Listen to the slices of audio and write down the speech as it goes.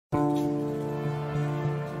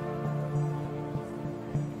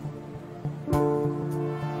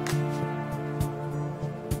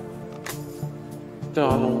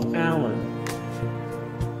Donald Allen.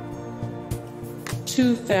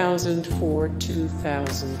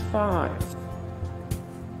 2004-2005.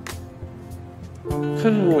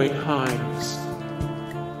 Conroy Hines.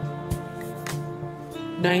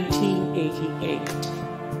 1988.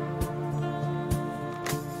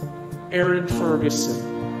 Aaron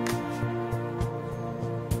Ferguson.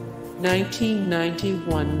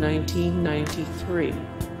 1991-1993.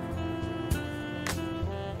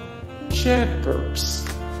 Chad Burks.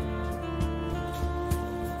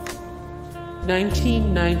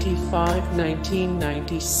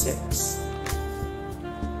 1995-1996.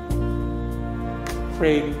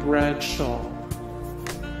 Terry Bradshaw.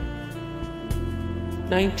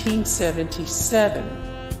 1977.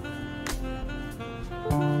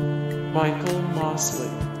 Michael Mosley.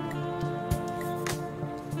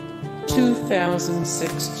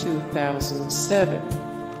 2006-2007.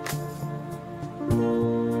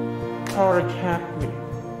 Tariq Hackney.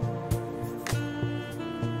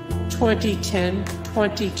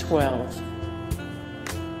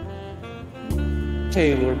 2010-2012.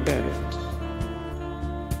 Taylor Bennett.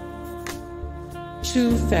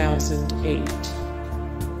 2008.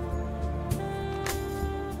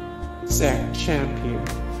 Zach Champion.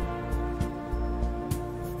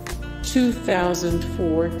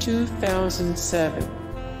 2004-2007.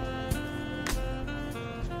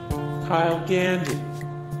 Kyle Gandy.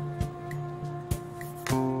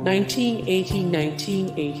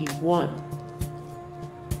 1980-1981.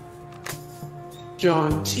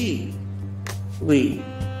 John T. Lee.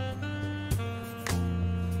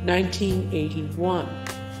 1981.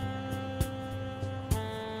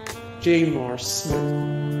 Jamar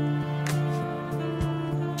Smith.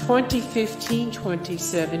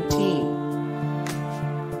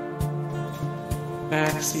 2015-2017.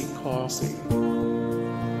 Maxie Causey.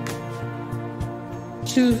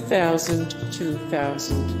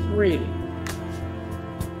 2000-2003.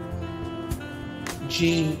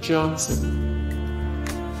 Gene Johnson.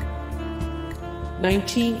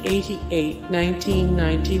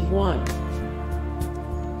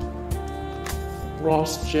 1988-1991.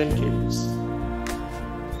 Ross Jenkins.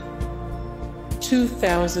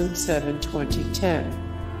 2007-2010.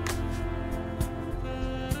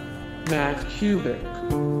 Matt Kubik.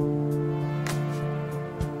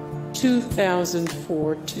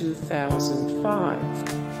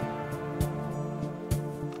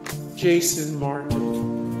 2004-2005. Jason Martin.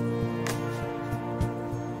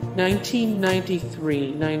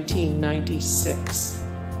 1993-1996.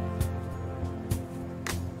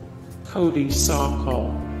 Cody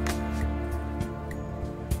Sokol.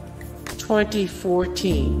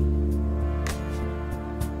 2014.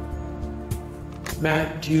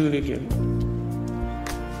 Matt Dunigan.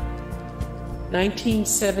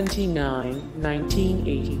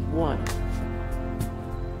 1979-1981.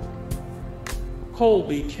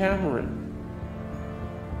 Colby Cameron.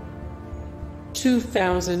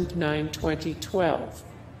 2009-2012.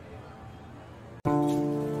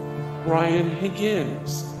 Ryan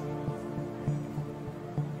Higgins.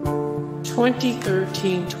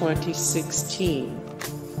 2013-2016.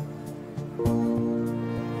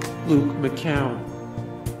 Luke McCown.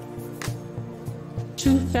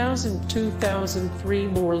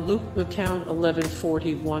 2000-2003 more Luke McCown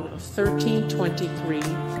 1141 of 1323.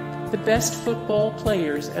 The best football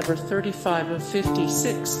players ever 35 of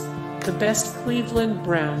 56. The best Cleveland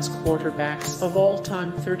Browns quarterbacks of all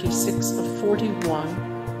time 36 of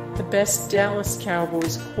 41. The best Dallas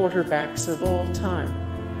Cowboys quarterbacks of all time.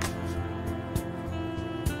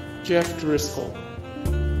 Jeff Driscoll.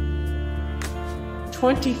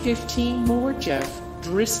 2015 more Jeff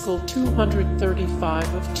Driscoll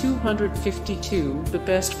 235 of 252, the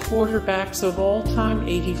best quarterbacks of all time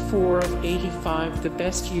 84 of 85, the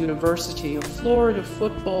best University of Florida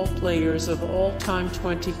football players of all time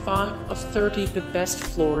 25 of 30, the best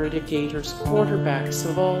Florida Gators quarterbacks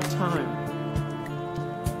of all time.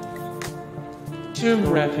 Jim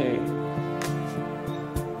Rete.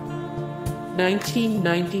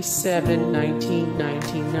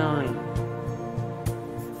 1997-1999.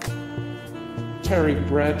 Terry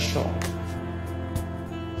Bradshaw.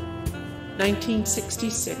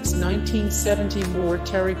 1966-1970 more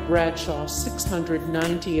Terry Bradshaw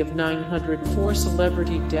 690 of 904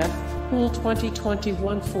 celebrity death pool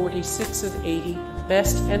 2021 46 of 80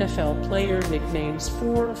 best NFL player nicknames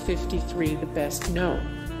 4 of 53 the best known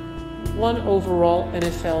 1 overall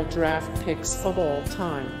NFL draft picks of all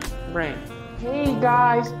time rank. Hey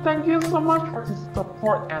guys, thank you so much for the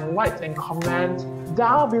support and likes and comments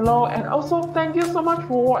down below, and also thank you so much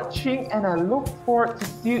for watching, and I look forward to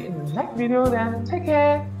see you in the next video. Then take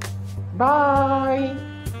care, bye.